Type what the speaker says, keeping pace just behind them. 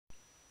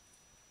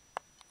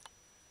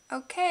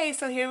Okay,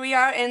 so here we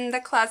are in the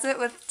closet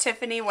with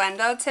Tiffany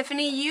Wendel.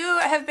 Tiffany, you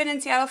have been in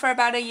Seattle for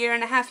about a year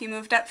and a half. You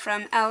moved up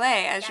from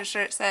LA, as your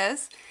shirt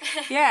says.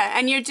 Yeah,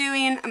 and you're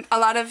doing a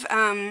lot of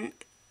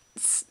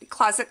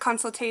closet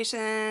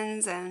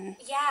consultations and...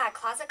 Yeah,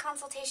 closet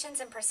consultations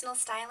and personal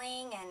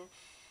styling and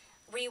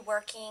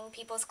reworking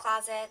people's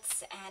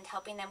closets and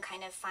helping them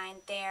kind of find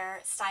their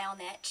style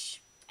niche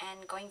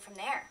and going from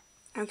there.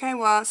 Okay,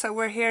 well, so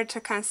we're here to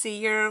kind of see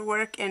your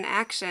work in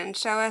action.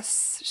 Show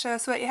us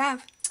what you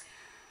have.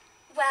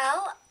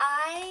 Well,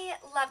 I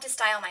love to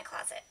style my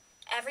closet.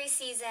 Every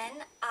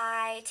season,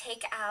 I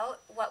take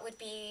out what would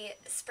be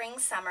spring,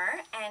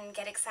 summer, and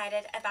get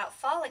excited about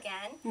fall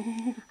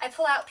again. I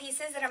pull out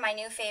pieces that are my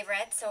new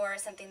favorites or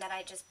something that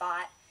I just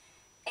bought,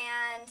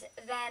 and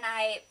then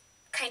I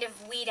kind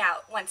of weed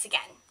out once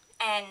again.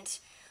 And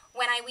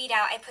when I weed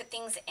out, I put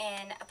things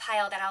in a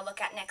pile that I'll look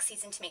at next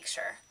season to make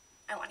sure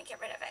I want to get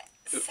rid of it.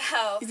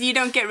 So you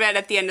don't get rid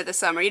at the end of the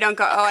summer. You don't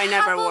go, oh, I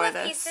never wore this. A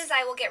couple of pieces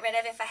I will get rid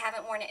of if I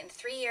haven't worn it in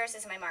 3 years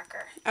is my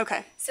marker.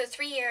 Okay. So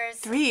 3 years.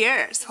 3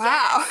 years.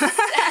 Wow.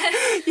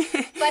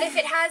 Yes. But if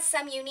it has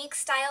some unique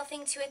style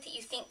thing to it that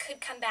you think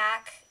could come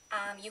back,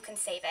 you can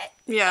save it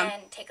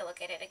and take a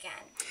look at it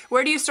again.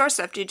 Where do you store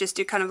stuff? Do you just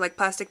do kind of like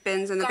plastic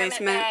bins in the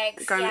basement?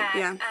 Bags, Garment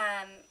bags.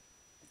 Yeah.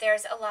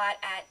 There's a lot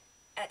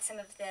at some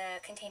of the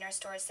container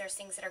stores. There's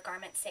things that are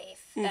garment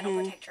safe that'll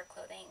protect your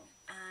clothing.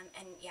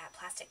 And yeah,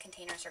 plastic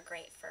containers are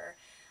great for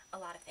a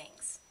lot of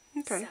things.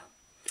 Okay.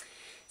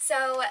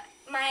 So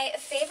my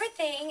favorite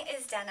thing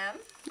is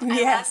denim.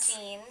 Yes.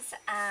 I love jeans.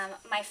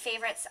 My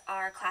favorites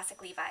are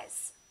classic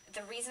Levi's.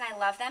 The reason I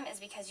love them is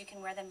because you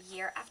can wear them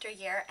year after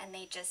year and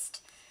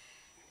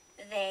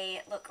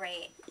they look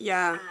great.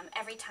 Yeah.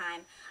 Every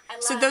time.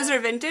 So those are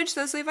vintage,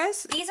 those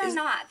Levi's? These are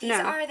not. These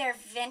are their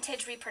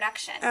vintage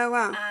reproduction. Oh,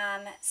 wow.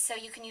 So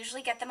you can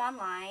usually get them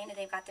online.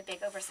 They've got the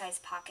big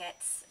oversized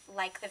pockets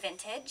like the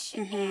vintage,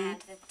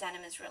 and the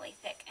denim is really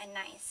thick and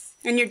nice.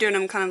 And you're doing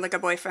them kind of like a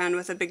boyfriend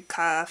with a big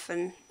cuff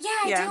and... Yeah,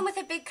 I do them with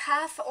a big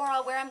cuff, or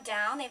I'll wear them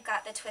down. They've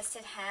got the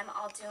twisted hem.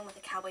 I'll do them with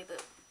a cowboy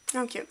boot.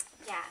 Oh, cute.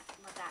 Yeah,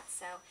 love that.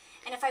 So,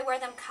 and if I wear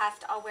them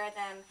cuffed, I'll wear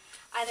them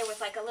either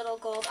with like a little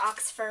gold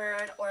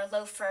Oxford or a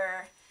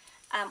loafer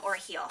or a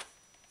heel.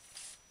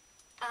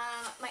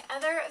 My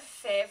other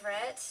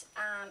favorite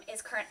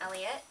is Current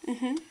Elliott.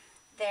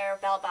 Their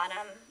bell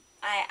bottom.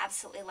 I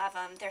absolutely love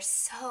them. They're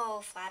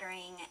so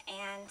flattering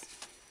and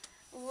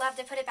love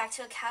to put it back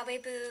to a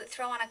cowboy boot,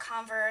 throw on a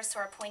Converse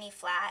or a pointy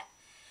flat.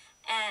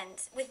 And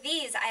with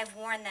these, I've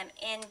worn them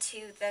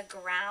into the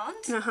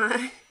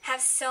ground.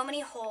 Have so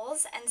many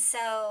holes, and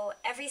so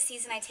every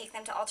season I take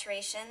them to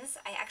alterations.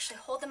 I actually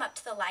hold them up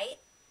to the light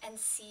and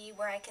see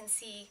where I can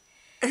see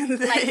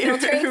light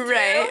filtering through.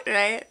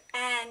 Right.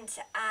 And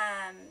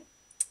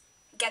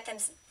get them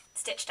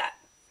stitched up.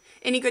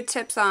 Any good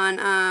tips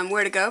on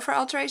where to go for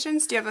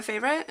alterations? Do you have a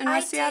favorite in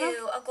West Seattle? I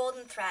do. A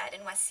Golden Thread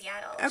in West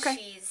Seattle. Okay.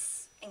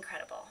 She's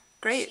incredible.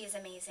 Great. She's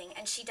amazing,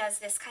 and she does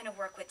this kind of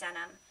work with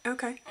denim.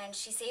 Okay. And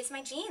she saves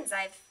my jeans.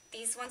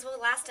 These ones will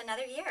last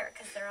another year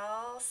because they're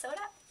all sewed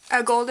up.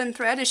 A Golden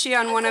Thread? Is she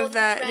on one of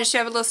the... Does she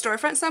have a little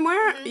storefront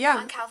somewhere?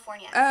 Yeah. In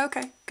California. Oh,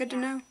 okay. Good to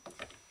know.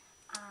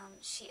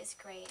 She is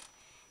great.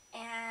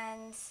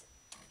 And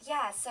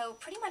yeah, so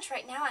pretty much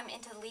right now I'm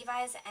into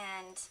Levi's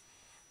and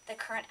the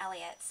Current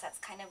Elliott's. That's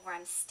kind of where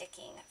I'm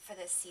sticking for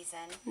this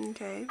season.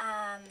 Okay.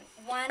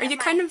 Are you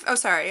kind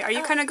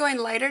of going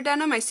lighter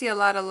denim? I see a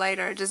lot of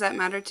lighter. Does that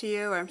matter to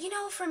you? Or? You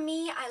know, for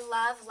me, I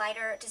love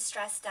lighter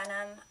distressed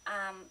denim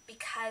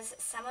because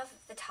some of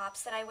the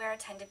tops that I wear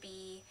tend to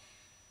be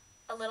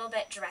a little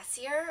bit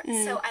dressier.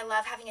 So I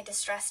love having a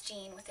distressed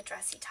jean with a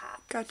dressy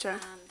top. Gotcha.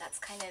 That's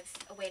kind of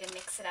a way to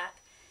mix it up.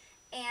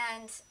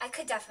 And I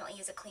could definitely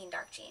use a clean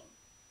dark jean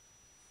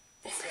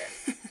this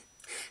year.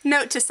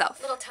 Note to self.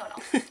 Little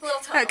tonal.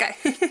 Okay.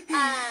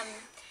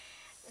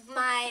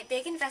 My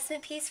big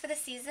investment piece for the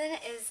season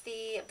is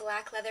the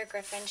black leather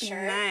griffin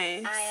shirt.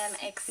 Nice. I am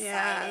excited.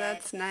 Yeah,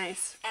 that's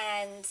nice.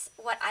 And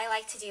what I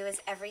like to do is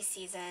every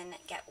season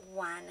get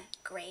one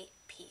great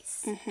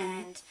piece.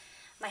 And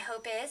my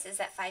hope is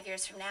that 5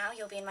 years from now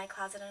you'll be in my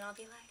closet and I'll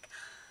be like,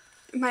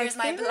 here's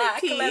my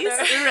black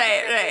leather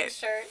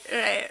shirt.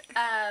 Right.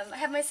 I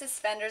have my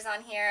suspenders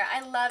on here.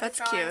 I love to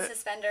throw on cute.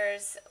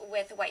 suspenders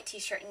with a white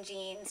t-shirt and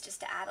jeans just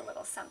to add a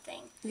little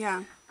something.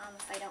 Yeah.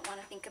 If I don't want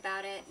to think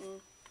about it.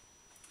 And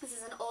this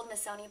is an old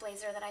Missoni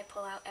blazer that I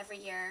pull out every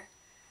year.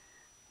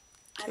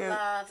 Cute.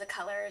 I love the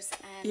colors.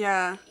 And,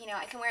 you know,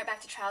 I can wear it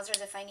back to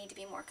trousers if I need to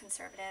be more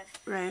conservative.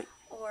 Right.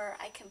 Or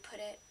I can put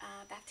it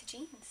back to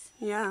jeans.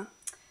 Yeah.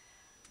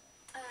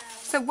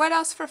 So what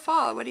else for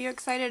fall? What are you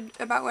excited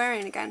about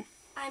wearing again?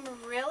 I'm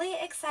really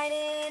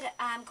excited.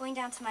 I'm going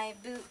down to my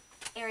boot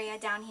area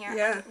down here.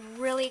 Yeah.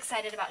 I'm really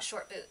excited about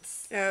short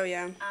boots. Oh,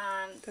 yeah.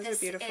 Those are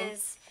beautiful. This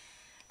is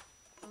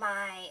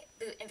my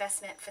boot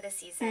investment for the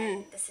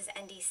season. This is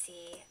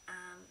NDC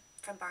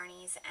from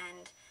Barney's,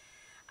 and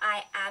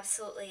I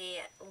absolutely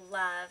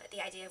love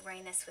the idea of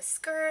wearing this with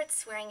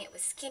skirts, wearing it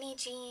with skinny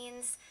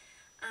jeans.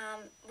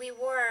 We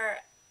wore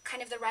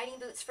kind of the riding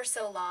boots for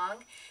so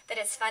long that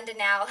it's fun to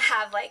now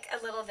have like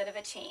a little bit of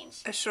a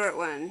change. A short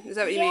one. Is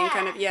that what you mean?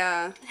 Kind of,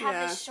 yeah.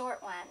 Have the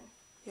short one.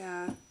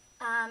 Yeah.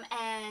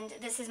 And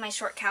this is my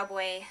short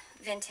cowboy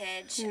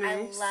vintage.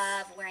 Nice. I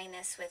love wearing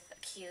this with a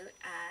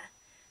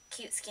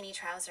cute skinny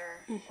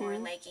trouser or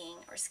legging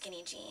or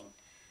skinny jean.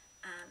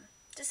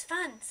 Just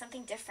fun,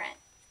 something different.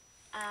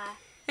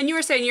 And you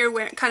were saying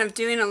you're kind of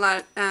doing a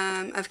lot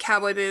of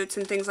cowboy boots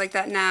and things like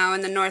that now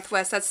in the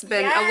Northwest. That's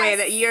been a way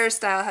that your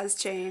style has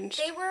changed.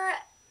 They were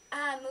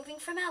moving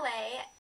from LA